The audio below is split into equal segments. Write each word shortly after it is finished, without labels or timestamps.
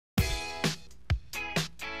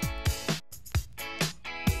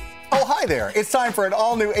hi there. It's time for an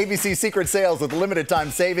all-new ABC Secret Sales with limited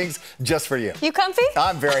time savings just for you. You comfy?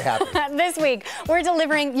 I'm very happy. This week, we're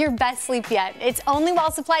delivering your best sleep yet. It's only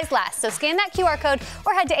while supplies last, so scan that QR code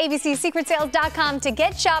or head to abcsecretsales.com to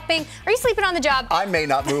get shopping. Are you sleeping on the job? I may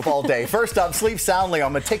not move all day. First up, sleep soundly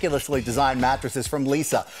on meticulously designed mattresses from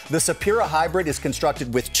Lisa. The Sapira Hybrid is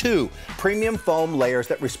constructed with 2 premium foam layers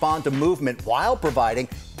that respond to movement while providing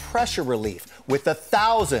pressure relief with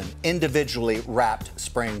 1,000 individually wrapped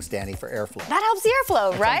springs, Dani, for airflow. That helps the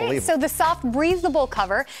airflow, right? So the soft, breathable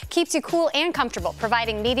cover keeps you cool and comfortable,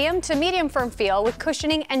 providing medium to medium firm feel with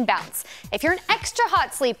cushioning and bounce. If you're an extra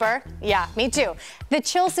hot sleeper, yeah, me too, the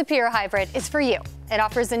Chill Sapira Hybrid is for you. It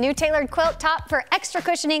offers a new tailored quilt top for extra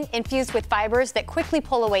cushioning infused with fibers that quickly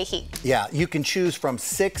pull away heat. Yeah, you can choose from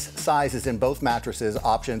 6 sizes in both mattresses.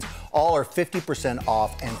 Options all are 50%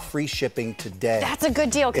 off and free shipping today. That's a good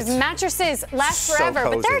deal because mattresses last forever,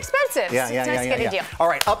 but they're expensive. Yeah, so it's nice to get a deal. All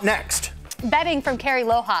right, up next. Bedding from Carrie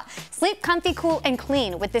Loha. Sleep comfy, cool, and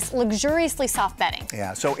clean with this luxuriously soft bedding.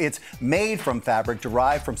 Yeah, so it's made from fabric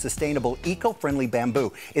derived from sustainable, eco-friendly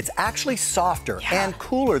bamboo. It's actually softer and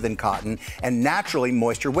cooler than cotton and naturally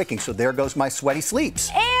moisture wicking. So there goes my sweaty sleeps.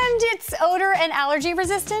 And it's odor and allergy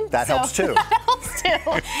resistant. That helps too. That helps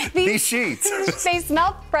too. These sheets. They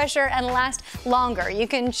smell fresher and last longer. You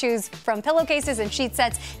can choose from pillowcases and sheet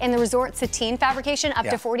sets in the Resort Sateen fabrication up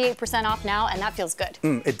to 48% off now, and that feels good.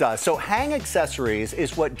 It does. So hang accessories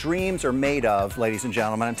is what dreams are made of, ladies and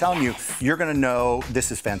gentlemen. I'm telling you, you're going to know this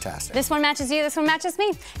is fantastic. This one matches you, this one matches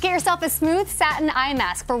me. Get yourself a smooth satin eye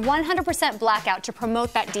mask for 100% blackout to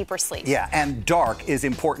promote that deeper sleep. Yeah, and dark is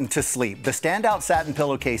important to sleep. The standout satin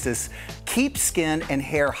pillowcases keep skin and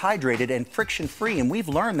hair hydrated and friction-free, and we've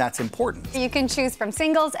learned that's important. You can choose from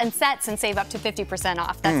singles and sets and save up to 50%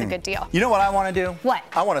 off. That's a good deal. You know what I want to do? What?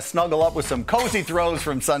 I want to snuggle up with some cozy throws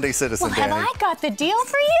from Sunday Citizen, Well, Dani. have I got the deal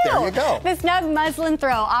for you? There you go. The Snug Muslin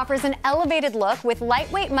Throw offers an elevated look with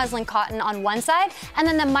lightweight muslin cotton on one side and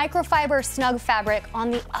then the microfiber snug fabric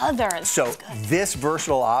on the other. So this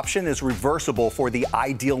versatile option is reversible for the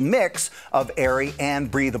ideal mix of airy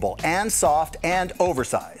and breathable and soft and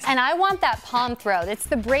oversized. And I want that palm throw. It's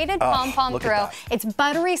the braided pom-pom throw. It's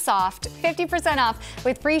buttery soft, 50% off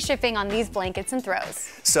with free shipping on these blankets and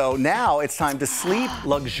throws. So now it's time to sleep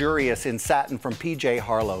luxurious in satin from PJ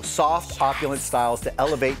Harlow. Soft, opulent styles to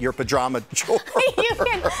elevate your pajama chore. You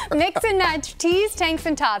can mix and match tees, tanks,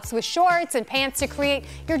 and tops with shorts and pants to create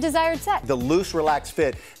your desired set. The loose, relaxed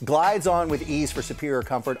fit glides on with ease for superior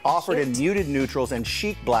comfort, offered in muted neutrals and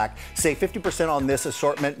chic black. Save 50% on this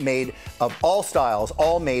assortment made of all styles,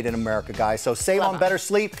 all made in America, guys. So save on better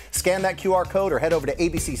sleep. Scan that QR code or head over to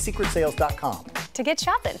abcsecretsales.com to get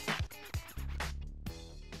shopping.